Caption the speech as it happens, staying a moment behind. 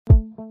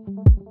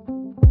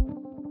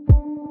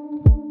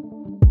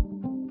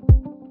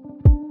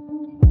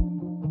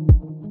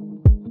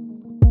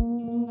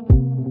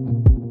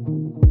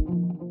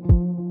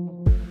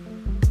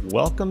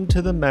Welcome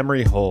to the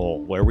Memory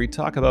Hole, where we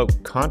talk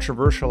about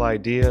controversial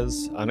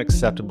ideas,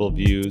 unacceptable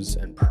views,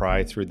 and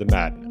pry through the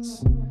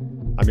madness.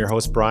 I'm your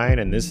host, Brian,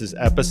 and this is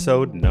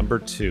episode number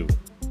 2.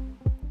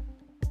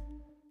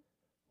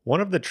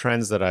 One of the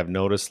trends that I've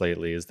noticed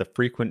lately is the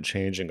frequent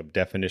changing of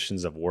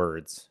definitions of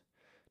words.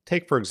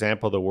 Take, for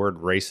example, the word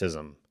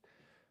racism.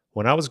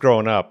 When I was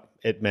growing up,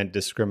 it meant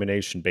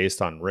discrimination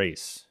based on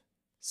race.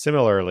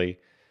 Similarly,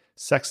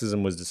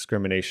 sexism was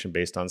discrimination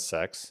based on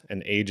sex,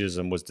 and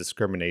ageism was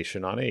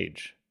discrimination on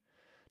age.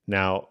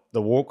 Now,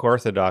 the woke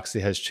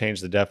orthodoxy has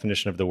changed the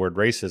definition of the word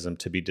racism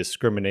to be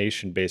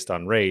discrimination based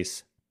on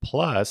race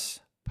plus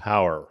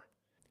power.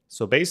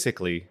 So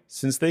basically,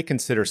 since they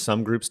consider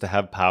some groups to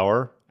have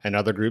power and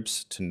other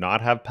groups to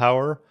not have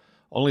power,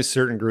 only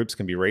certain groups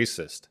can be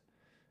racist.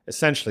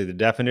 Essentially, the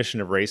definition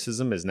of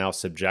racism is now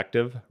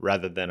subjective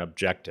rather than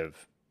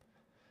objective.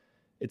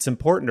 It's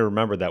important to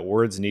remember that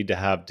words need to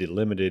have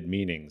delimited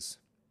meanings.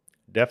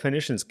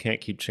 Definitions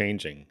can't keep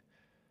changing.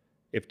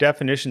 If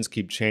definitions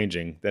keep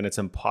changing, then it's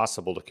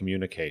impossible to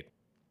communicate.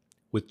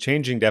 With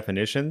changing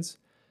definitions,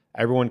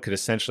 everyone could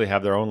essentially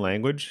have their own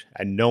language,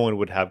 and no one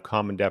would have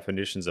common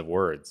definitions of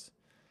words.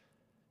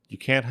 You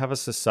can't have a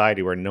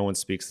society where no one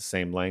speaks the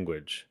same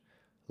language.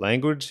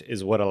 Language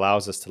is what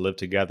allows us to live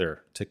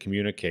together, to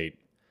communicate.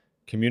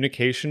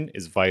 Communication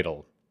is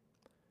vital.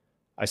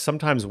 I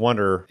sometimes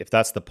wonder if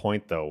that's the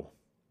point, though.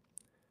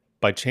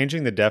 By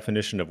changing the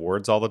definition of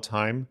words all the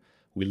time,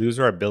 we lose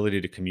our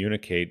ability to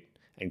communicate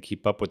and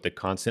keep up with the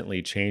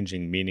constantly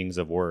changing meanings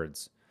of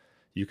words.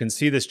 You can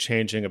see this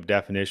changing of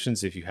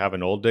definitions if you have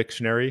an old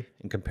dictionary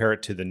and compare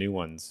it to the new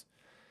ones.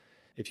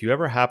 If you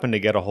ever happen to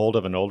get a hold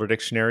of an older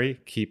dictionary,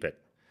 keep it.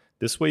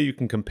 This way you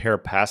can compare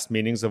past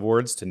meanings of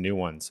words to new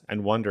ones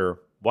and wonder,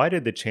 why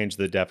did they change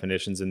the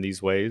definitions in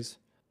these ways?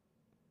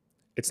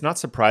 It's not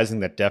surprising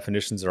that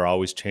definitions are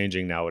always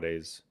changing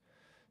nowadays.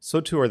 So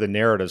too are the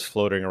narratives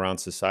floating around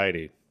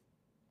society.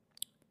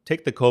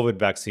 Take the COVID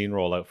vaccine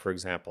rollout, for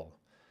example.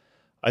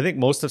 I think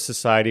most of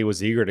society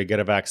was eager to get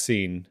a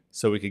vaccine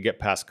so we could get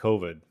past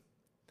COVID.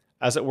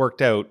 As it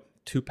worked out,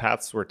 2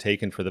 paths were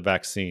taken for the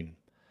vaccine.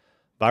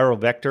 Viral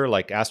vector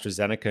like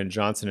AstraZeneca and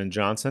Johnson &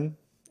 Johnson,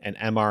 and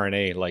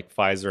mRNA like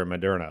Pfizer and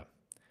Moderna.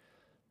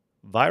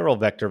 Viral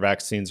vector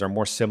vaccines are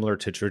more similar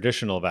to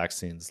traditional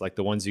vaccines like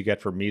the ones you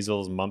get for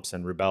measles, mumps,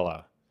 and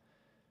rubella.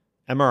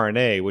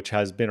 mRNA, which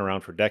has been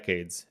around for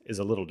decades, is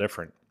a little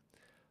different.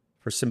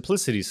 For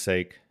simplicity's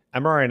sake,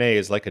 mRNA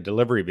is like a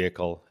delivery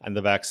vehicle, and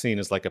the vaccine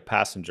is like a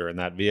passenger in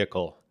that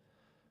vehicle.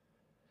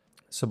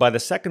 So by the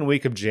second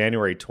week of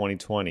January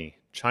 2020,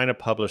 China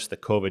published the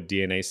COVID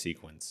DNA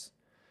sequence.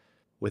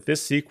 With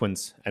this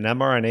sequence, an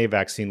mRNA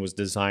vaccine was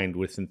designed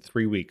within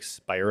 3 weeks,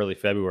 by early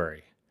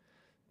February.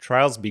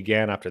 Trials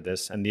began after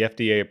this, and the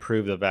FDA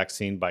approved the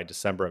vaccine by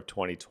December of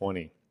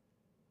 2020.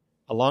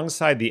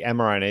 Alongside the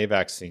mRNA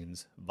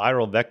vaccines,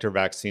 viral vector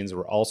vaccines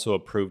were also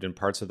approved in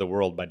parts of the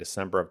world by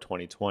December of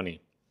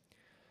 2020.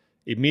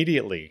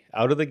 Immediately,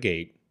 out of the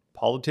gate,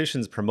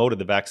 politicians promoted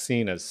the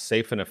vaccine as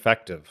safe and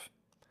effective.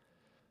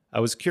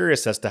 I was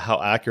curious as to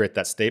how accurate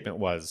that statement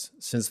was,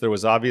 since there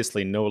was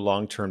obviously no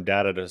long-term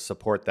data to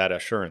support that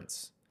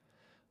assurance.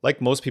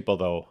 Like most people,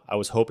 though, I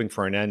was hoping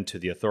for an end to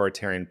the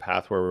authoritarian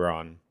path we were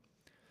on.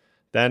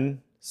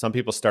 Then, some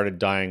people started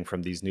dying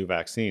from these new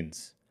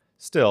vaccines.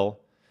 Still,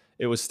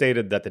 it was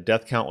stated that the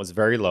death count was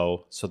very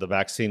low, so the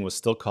vaccine was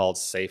still called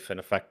safe and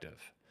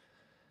effective.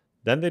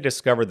 Then they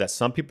discovered that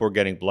some people were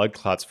getting blood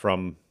clots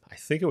from, I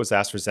think it was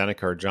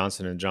AstraZeneca or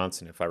Johnson &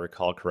 Johnson, if I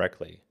recall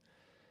correctly.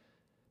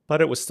 But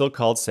it was still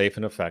called safe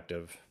and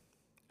effective.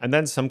 And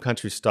then some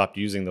countries stopped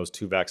using those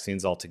 2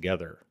 vaccines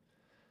altogether.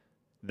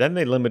 Then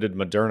they limited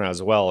Moderna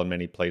as well in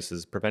many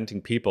places,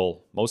 preventing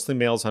people, mostly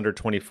males under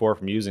 24,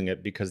 from using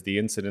it because the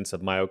incidence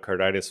of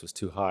myocarditis was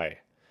too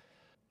high.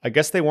 I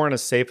guess they weren't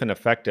as safe and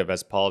effective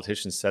as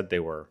politicians said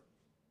they were.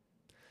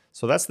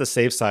 So that's the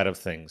safe side of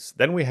things.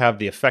 Then we have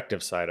the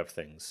effective side of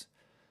things.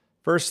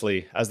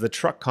 Firstly, as the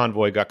truck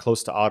convoy got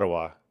close to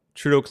Ottawa,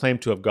 Trudeau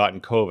claimed to have gotten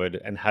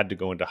COVID and had to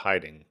go into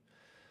hiding.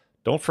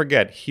 Don't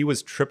forget, he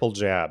was triple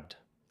jabbed.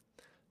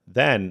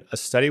 Then, a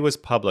study was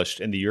published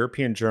in the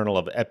European Journal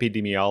of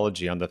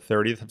Epidemiology on the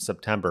 30th of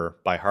September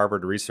by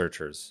Harvard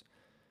researchers.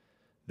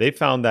 They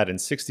found that in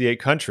 68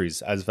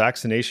 countries, as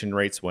vaccination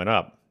rates went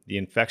up, the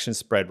infection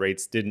spread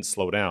rates didn't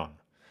slow down.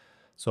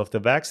 So if the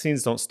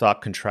vaccines don't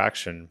stop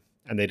contraction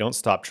and they don't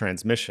stop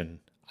transmission,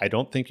 I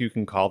don't think you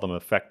can call them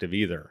effective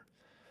either.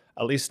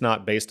 At least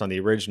not based on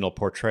the original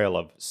portrayal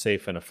of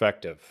safe and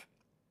effective.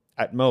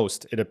 At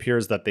most, it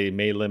appears that they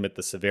may limit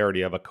the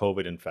severity of a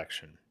COVID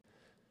infection.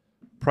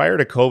 Prior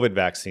to COVID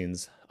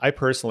vaccines, I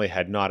personally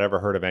had not ever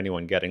heard of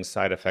anyone getting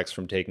side effects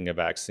from taking a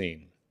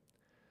vaccine.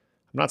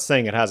 I'm not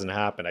saying it hasn't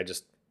happened, I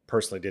just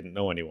personally didn't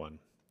know anyone.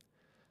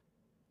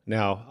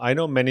 Now, I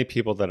know many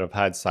people that have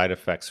had side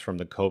effects from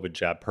the COVID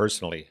jab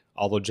personally,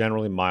 although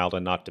generally mild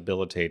and not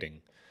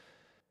debilitating.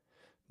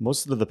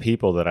 Most of the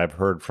people that I've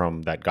heard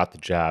from that got the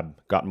jab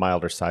got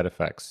milder side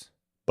effects.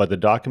 But the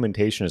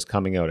documentation is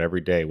coming out every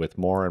day with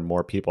more and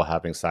more people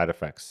having side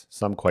effects,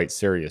 some quite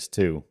serious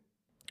too.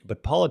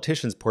 But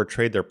politicians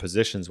portrayed their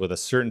positions with a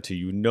certainty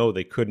you know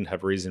they couldn't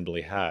have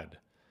reasonably had.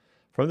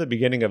 From the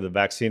beginning of the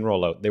vaccine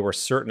rollout, they were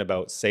certain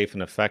about safe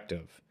and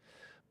effective.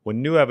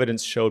 When new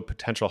evidence showed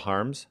potential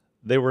harms,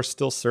 they were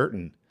still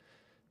certain.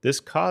 This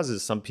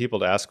causes some people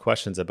to ask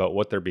questions about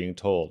what they're being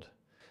told.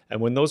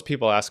 And when those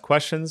people ask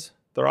questions,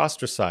 they're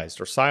ostracized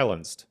or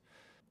silenced.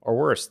 Or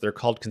worse, they're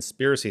called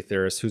conspiracy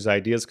theorists whose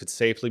ideas could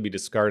safely be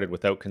discarded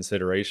without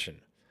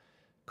consideration.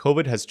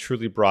 COVID has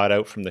truly brought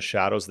out from the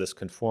shadows this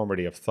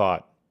conformity of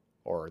thought,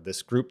 or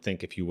this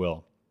groupthink, if you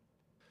will.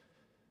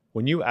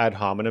 When you ad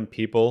hominem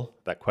people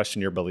that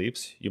question your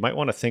beliefs, you might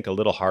want to think a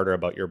little harder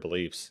about your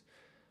beliefs.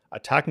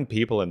 Attacking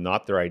people and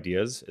not their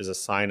ideas is a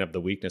sign of the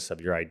weakness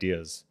of your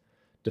ideas.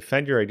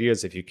 Defend your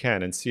ideas if you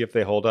can and see if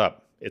they hold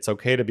up. It's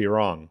okay to be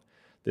wrong.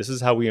 This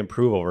is how we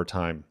improve over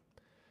time.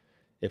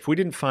 If we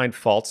didn't find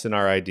faults in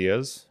our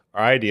ideas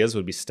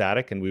would be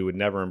static and we would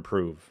never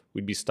improve.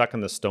 We'd be stuck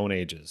in the Stone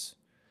Ages.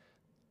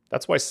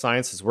 That's why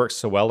science has worked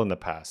so well in the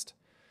past.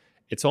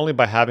 It's only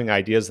by having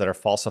ideas that are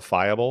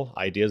falsifiable,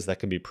 ideas that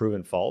can be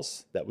proven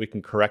false, that we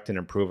can correct and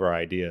improve our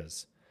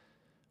ideas.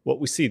 What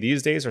we see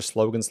these days are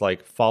slogans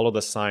like follow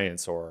the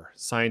science or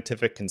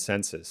scientific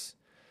consensus.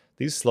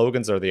 These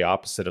slogans are the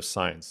opposite of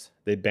science.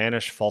 They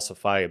banish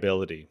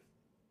falsifiability.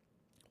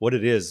 What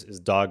it is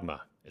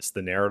dogma. It's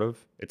the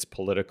narrative. It's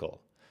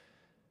political.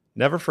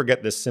 Never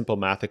forget this simple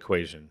math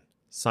equation.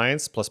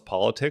 Science plus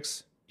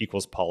politics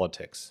equals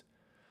politics.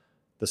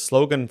 The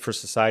slogan for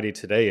society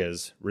today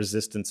is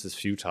resistance is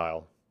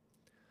futile.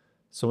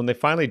 So when they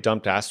finally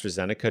dumped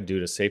AstraZeneca due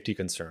to safety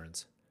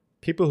concerns,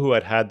 people who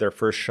had had their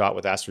first shot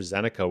with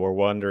AstraZeneca were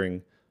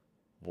wondering,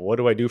 what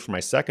do I do for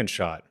my second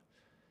shot?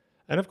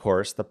 And of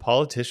course, the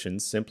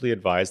politicians simply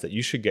advised that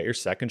you should get your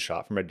second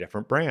shot from a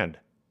different brand.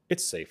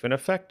 It's safe and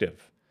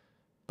effective.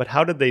 But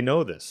how did they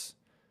know this?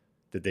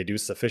 Did they do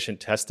sufficient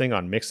testing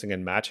on mixing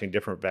and matching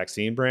different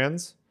vaccine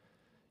brands?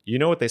 You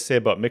know what they say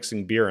about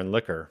mixing beer and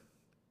liquor.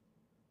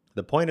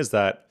 The point is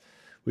that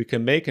we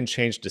can make and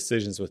change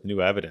decisions with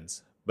new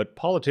evidence, but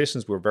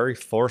politicians were very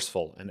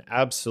forceful and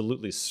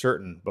absolutely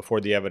certain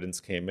before the evidence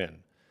came in.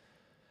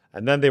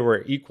 And then they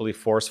were equally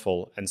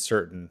forceful and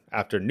certain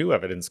after new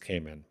evidence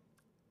came in.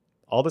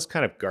 All this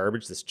kind of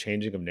garbage, this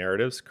changing of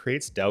narratives,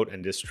 creates doubt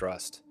and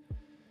distrust.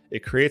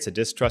 It creates a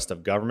distrust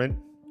of government,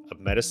 of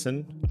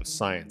medicine, of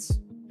science.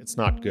 It's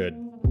not good.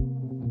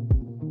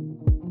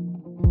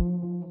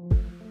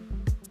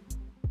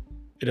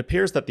 It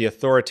appears that the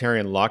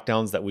authoritarian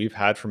lockdowns that we've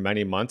had for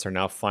many months are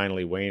now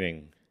finally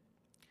waning.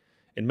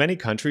 In many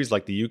countries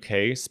like the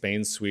UK,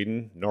 Spain,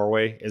 Sweden,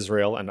 Norway,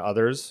 Israel, and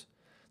others,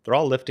 they're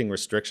all lifting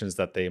restrictions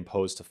that they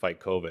imposed to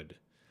fight COVID.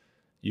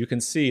 You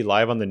can see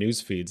live on the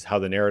news feeds how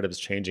the narrative is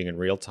changing in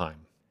real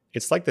time.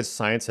 It's like the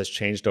science has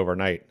changed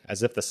overnight,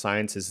 as if the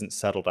science isn't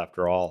settled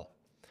after all.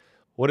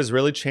 What has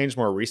really changed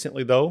more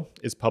recently, though,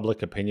 is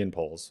public opinion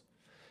polls.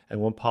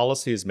 And when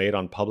policy is made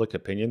on public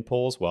opinion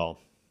polls, well,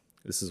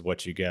 this is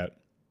what you get.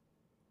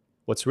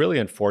 What's really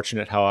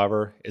unfortunate,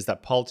 however, is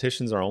that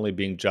politicians are only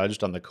being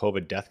judged on the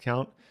COVID death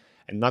count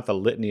and not the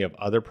litany of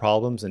other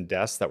problems and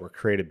deaths that were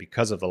created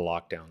because of the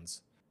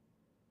lockdowns.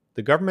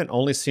 The government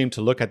only seemed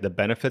to look at the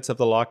benefits of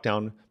the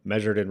lockdown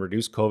measured in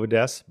reduced COVID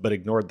deaths, but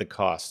ignored the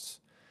costs.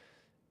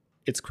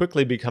 It's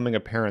quickly becoming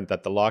apparent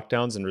that the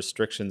lockdowns and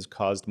restrictions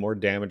caused more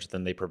damage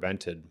than they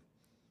prevented.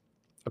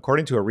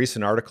 According to a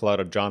recent article out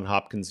of Johns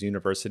Hopkins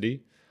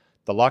University,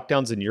 the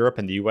lockdowns in Europe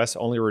and the US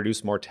only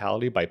reduced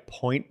mortality by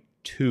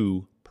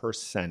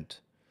 0.2%.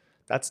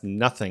 That's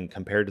nothing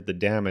compared to the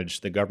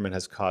damage the government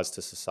has caused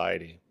to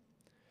society.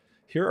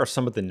 Here are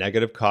some of the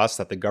negative costs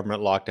that the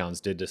government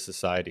lockdowns did to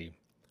society.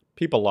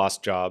 People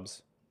lost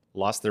jobs,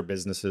 lost their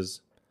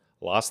businesses,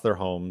 lost their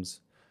homes,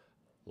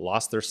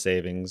 lost their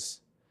savings.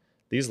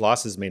 These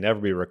losses may never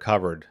be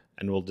recovered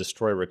and will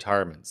destroy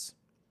retirements.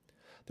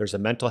 There's a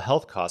mental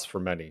health cost for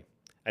many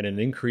and an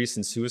increase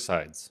in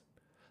suicides.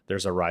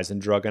 There's a rise in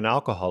drug and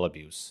alcohol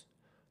abuse.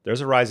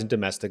 There's a rise in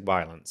domestic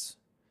violence.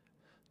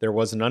 There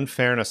was an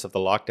unfairness of the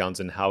lockdowns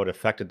in how it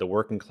affected the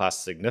working class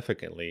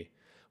significantly,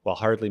 while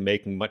hardly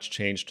making much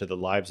change to the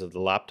lives of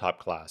the laptop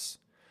class.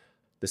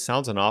 This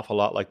sounds an awful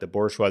lot like the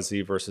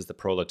bourgeoisie versus the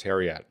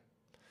proletariat.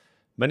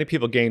 Many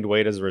people gained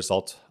weight as a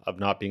result of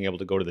not being able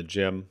to go to the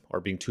gym, or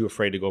being too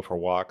afraid to go for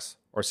walks,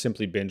 or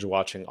simply binge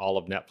watching all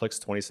of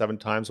Netflix 27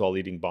 times while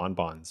eating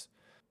bonbons.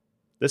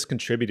 This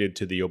contributed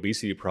to the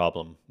obesity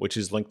problem, which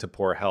is linked to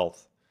poor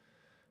health.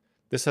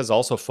 This has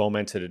also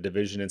fomented a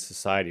division in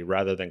society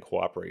rather than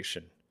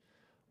cooperation.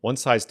 One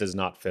size does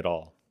not fit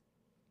all.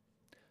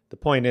 The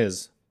point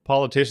is,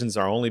 politicians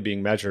are only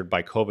being measured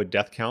by COVID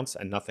death counts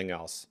and nothing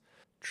else.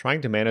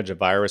 Trying to manage a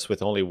virus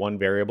with only one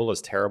variable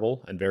is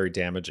terrible and very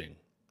damaging.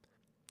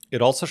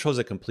 It also shows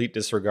a complete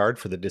disregard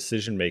for the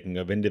decision-making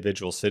of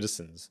individual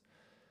citizens.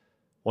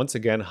 Once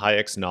again,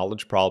 Hayek's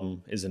knowledge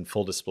problem is in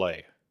full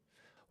display.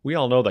 We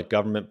all know that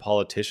government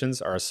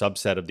politicians are a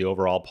subset of the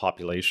overall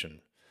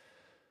population.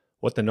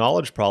 What the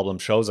knowledge problem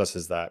shows us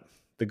is that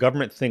the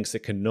government thinks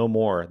it can know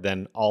more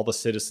than all the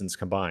citizens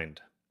combined.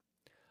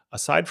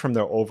 Aside from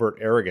their overt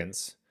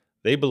arrogance,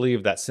 They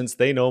believe that since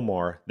they know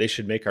more, they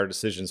should make our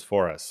decisions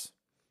for us.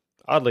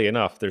 Oddly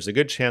enough, there's a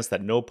good chance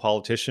that no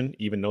politician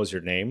even knows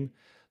your name,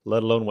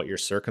 let alone what your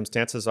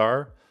circumstances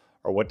are,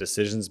 or what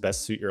decisions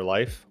best suit your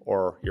life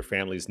or your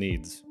family's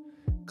needs.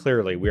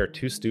 Clearly, we are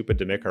too stupid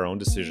to make our own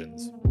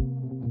decisions.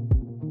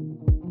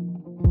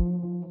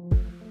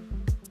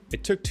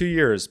 It took 2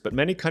 years, but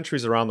many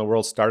countries around the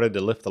world started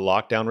to lift the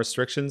lockdown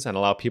restrictions and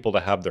allow people to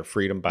have their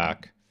freedom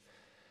back.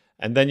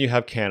 And then you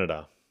have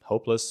Canada.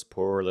 Hopeless,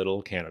 poor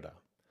little Canada.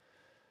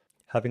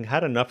 Having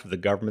had enough of the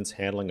government's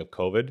handling of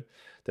COVID,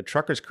 the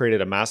truckers created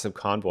a massive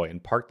convoy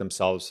and parked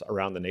themselves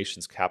around the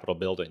nation's Capitol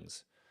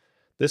buildings.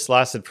 This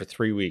lasted for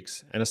 3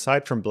 weeks, and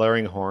aside from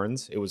blaring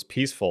horns, it was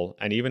peaceful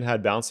and even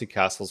had bouncy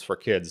castles for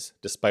kids,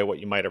 despite what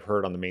you might have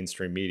heard on the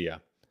mainstream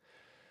media.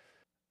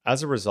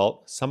 As a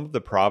result, some of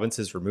the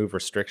provinces removed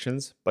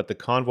restrictions, but the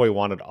convoy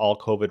wanted all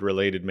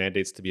COVID-related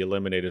mandates to be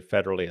eliminated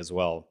federally as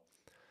well.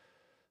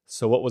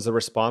 So what was the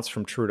response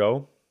from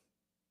Trudeau?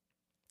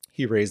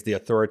 He raised the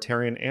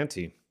authoritarian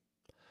ante.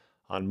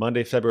 On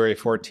Monday, February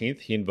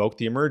 14th, he invoked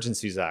the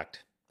Emergencies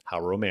Act.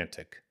 How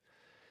romantic.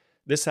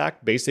 This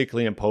act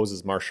basically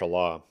imposes martial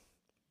law.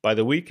 By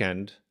the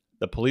weekend,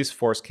 the police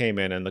force came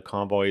in and the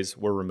convoys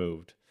were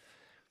removed.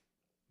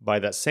 By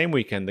that same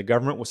weekend, the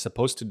government was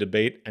supposed to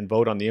debate and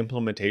vote on the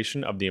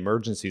implementation of the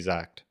Emergencies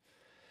Act.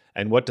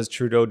 And what does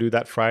Trudeau do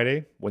that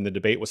Friday when the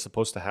debate was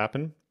supposed to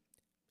happen?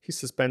 He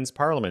suspends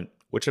Parliament,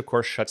 which of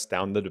course shuts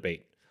down the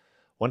debate.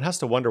 One has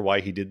to wonder why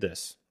he did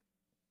this.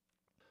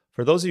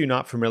 For those of you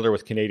not familiar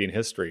with Canadian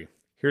history,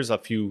 here's a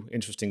few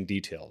interesting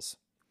details.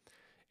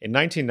 In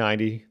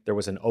 1990, there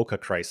was an Oka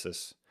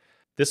crisis.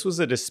 This was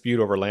a dispute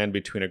over land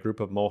between a group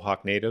of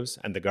Mohawk natives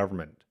and the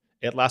government.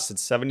 It lasted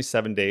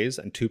 77 days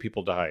and 2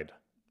 people died.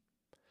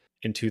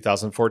 In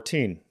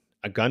 2014,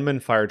 a gunman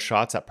fired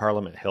shots at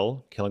Parliament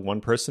Hill, killing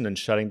 1 person and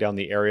shutting down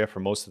the area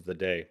for most of the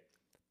day.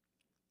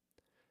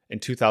 In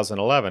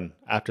 2011,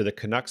 after the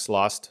Canucks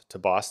lost to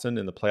Boston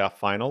in the playoff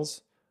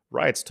finals,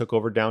 riots took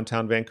over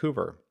downtown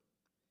Vancouver.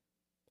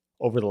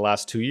 Over the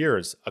last 2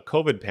 years, a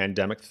COVID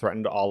pandemic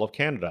threatened all of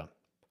Canada.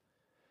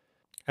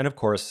 And of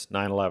course,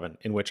 9/11,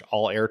 in which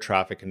all air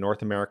traffic in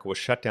North America was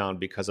shut down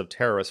because of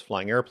terrorists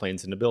flying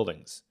airplanes into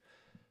buildings.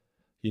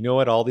 You know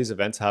what all these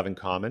events have in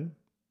common?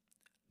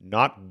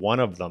 Not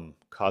one of them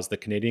caused the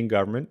Canadian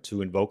government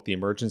to invoke the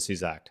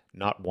Emergencies Act.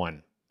 Not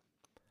one.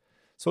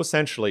 So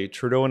essentially,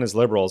 Trudeau and his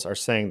Liberals are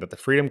saying that the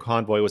Freedom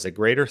Convoy was a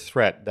greater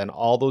threat than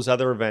all those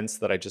other events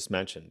that I just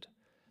mentioned.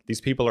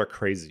 These people are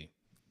crazy.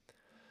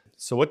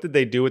 So what did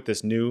they do with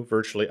this new,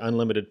 virtually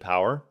unlimited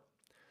power?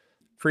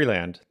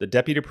 Freeland, the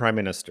Deputy Prime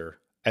Minister,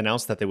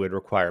 announced that they would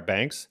require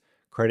banks,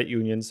 credit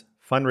unions,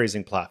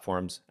 fundraising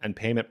platforms, and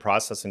payment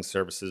processing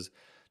services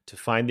to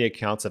find the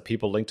accounts of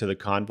people linked to the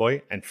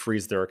convoy and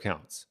freeze their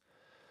accounts.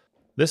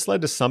 This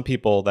led to some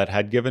people that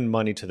had given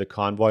money to the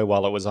convoy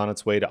while it was on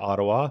its way to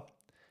Ottawa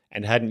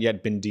and hadn't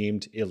yet been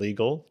deemed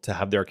illegal to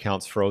have their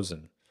accounts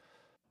frozen.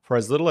 For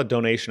as little a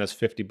donation as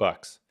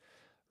 $50.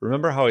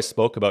 Remember how I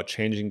spoke about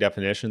changing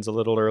definitions a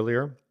little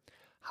earlier?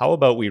 How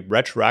about we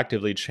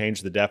retroactively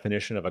change the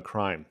definition of a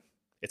crime?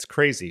 It's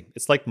crazy.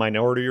 It's like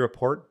Minority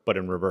Report, but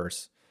in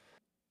reverse.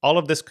 All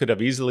of this could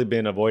have easily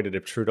been avoided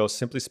if Trudeau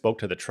simply spoke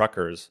to the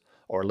truckers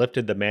or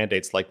lifted the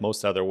mandates like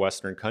most other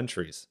Western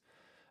countries.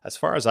 As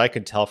far as I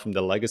could tell from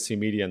the legacy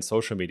media and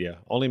social media,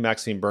 only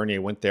Maxime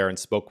Bernier went there and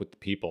spoke with the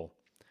people.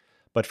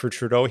 But for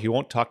Trudeau, he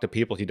won't talk to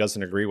people he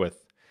doesn't agree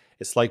with.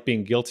 It's like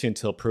being guilty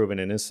until proven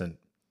innocent.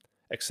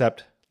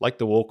 Except, like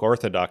the woke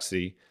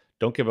orthodoxy,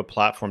 don't give a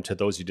platform to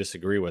those you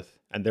disagree with,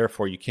 and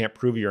therefore you can't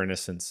prove your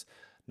innocence.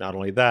 Not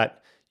only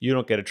that, you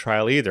don't get a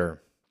trial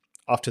either.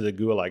 Off to the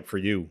gulag for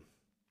you.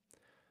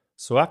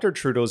 So after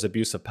Trudeau's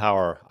abuse of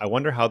power, I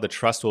wonder how the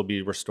trust will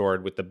be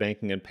restored with the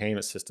banking and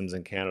payment systems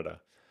in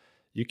Canada.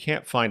 You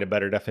can't find a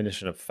better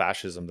definition of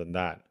fascism than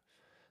that.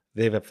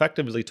 They've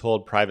effectively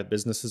told private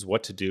businesses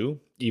what to do,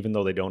 even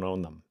though they don't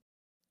own them.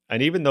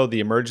 And even though the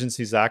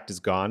Emergencies Act is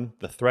gone,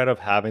 the threat of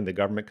having the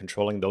government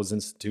controlling those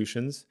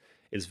institutions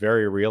is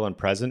very real and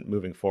present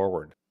moving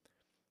forward.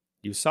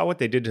 You saw what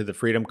they did to the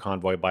Freedom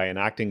Convoy by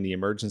enacting the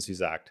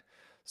Emergencies Act.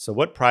 So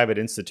what private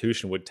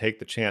institution would take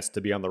the chance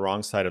to be on the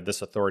wrong side of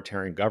this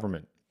authoritarian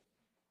government?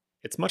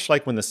 It's much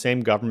like when the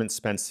same government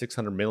spent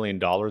 $600 million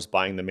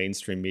buying the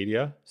mainstream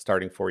media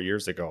starting 4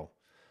 years ago.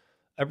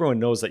 Everyone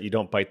knows that you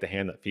don't bite the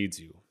hand that feeds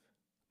you.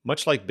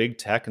 Much like big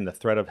tech and the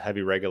threat of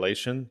heavy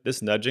regulation,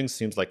 this nudging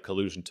seems like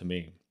collusion to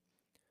me.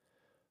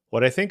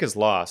 What I think is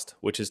lost,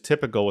 which is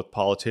typical with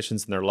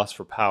politicians and their lust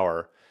for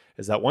power,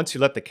 is that once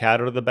you let the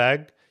cat out of the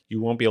bag, you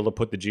won't be able to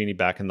put the genie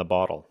back in the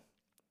bottle.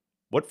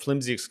 What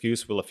flimsy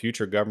excuse will a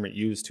future government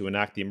use to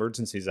enact the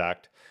Emergencies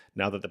Act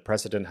now that the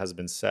precedent has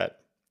been set?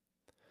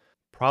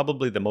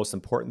 Probably the most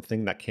important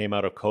thing that came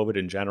out of COVID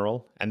in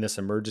general, and this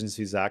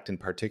Emergencies Act in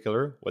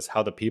particular, was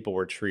how the people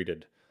were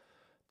treated.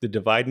 The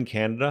divide in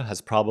Canada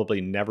has probably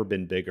never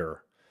been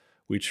bigger.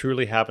 We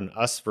truly have an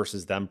us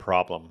versus them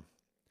problem.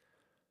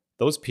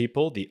 Those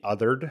people, the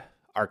othered,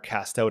 are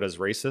cast out as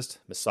racist,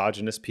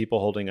 misogynist people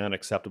holding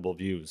unacceptable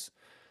views.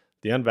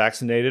 The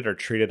unvaccinated are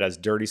treated as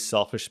dirty,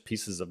 selfish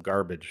pieces of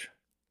garbage.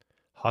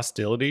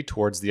 Hostility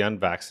towards the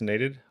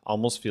unvaccinated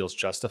almost feels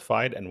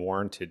justified and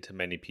warranted to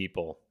many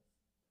people.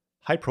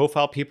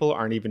 High-profile people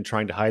aren't even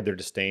trying to hide their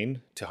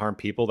disdain to harm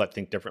people that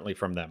think differently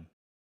from them.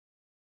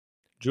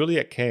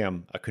 Juliet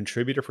Kayyem, a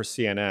contributor for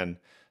CNN,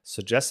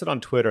 suggested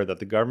on Twitter that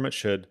the government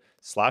should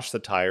slash the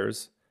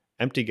tires,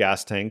 empty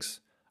gas tanks,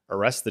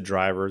 arrest the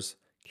drivers,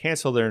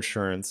 cancel their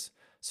insurance,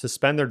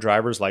 suspend their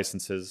driver's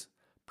licenses,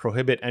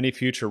 prohibit any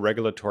future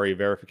regulatory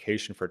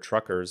verification for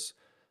truckers.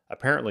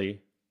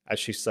 Apparently, as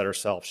she said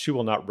herself, she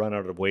will not run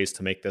out of ways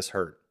to make this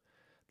hurt.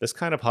 This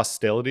kind of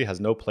hostility has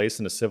no place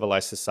in a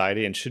civilized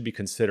society and should be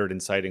considered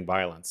inciting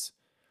violence.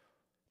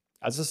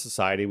 As a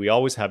society, we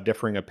always have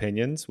differing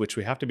opinions, which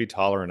we have to be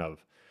tolerant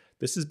of.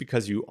 This is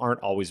because you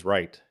aren't always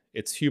right.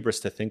 It's hubris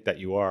to think that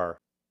you are.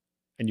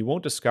 And you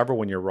won't discover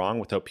when you're wrong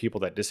without people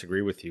that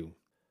disagree with you.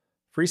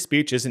 Free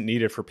speech isn't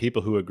needed for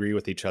people who agree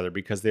with each other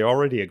because they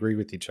already agree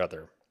with each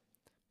other.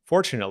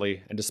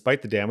 Fortunately, and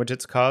despite the damage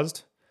it's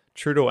caused,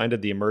 Trudeau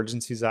ended the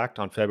Emergencies Act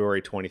on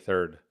February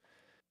 23rd.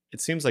 It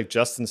seems like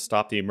Justin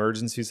stopped the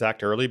Emergencies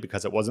Act early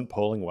because it wasn't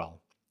polling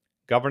well.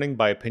 Governing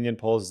by opinion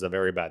polls is a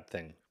very bad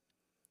thing.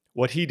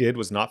 What he did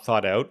was not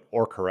thought out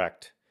or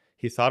correct.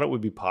 He thought it would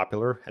be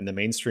popular, and the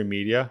mainstream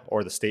media,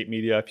 or the state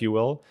media if you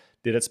will,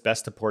 did its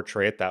best to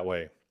portray it that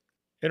way.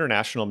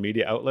 International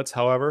media outlets,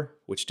 however,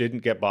 which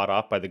didn't get bought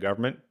off by the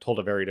government, told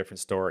a very different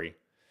story.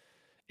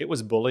 It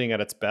was bullying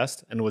at its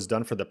best and was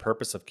done for the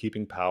purpose of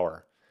keeping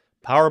power.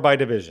 Power by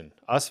division,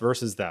 us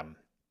versus them.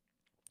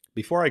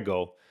 Before I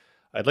go,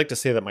 I'd like to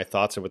say that my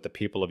thoughts are with the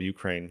people of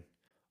Ukraine.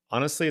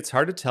 Honestly, it's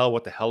hard to tell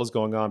what the hell is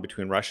going on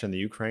between Russia and the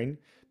Ukraine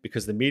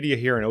because the media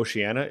here in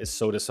Oceania is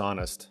so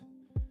dishonest.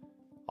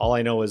 All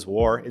I know is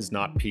war is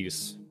not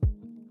peace.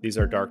 These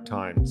are dark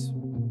times.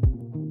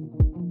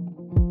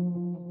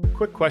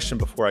 Quick question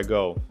before I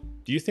go.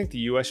 Do you think the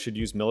US should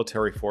use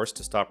military force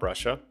to stop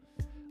Russia?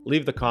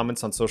 Leave the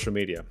comments on social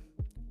media.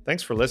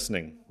 Thanks for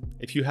listening.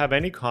 If you have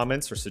any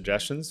comments or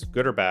suggestions,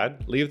 good or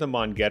bad, leave them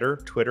on Getter,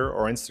 Twitter,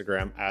 or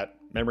Instagram at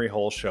Memory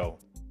Hole Show.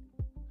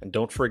 And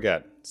don't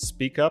forget,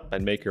 speak up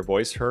and make your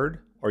voice heard,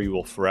 or you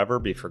will forever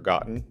be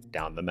forgotten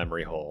down the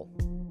memory hole.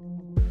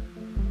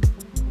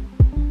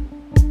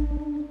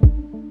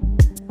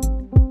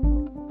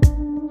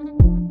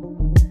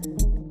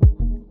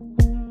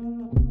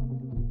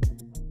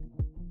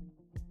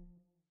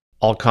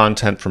 All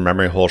content from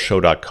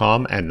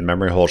MemoryHoleShow.com and The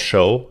Memory Hole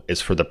Show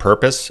is for the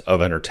purpose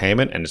of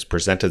entertainment and is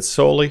presented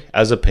solely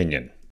as opinion.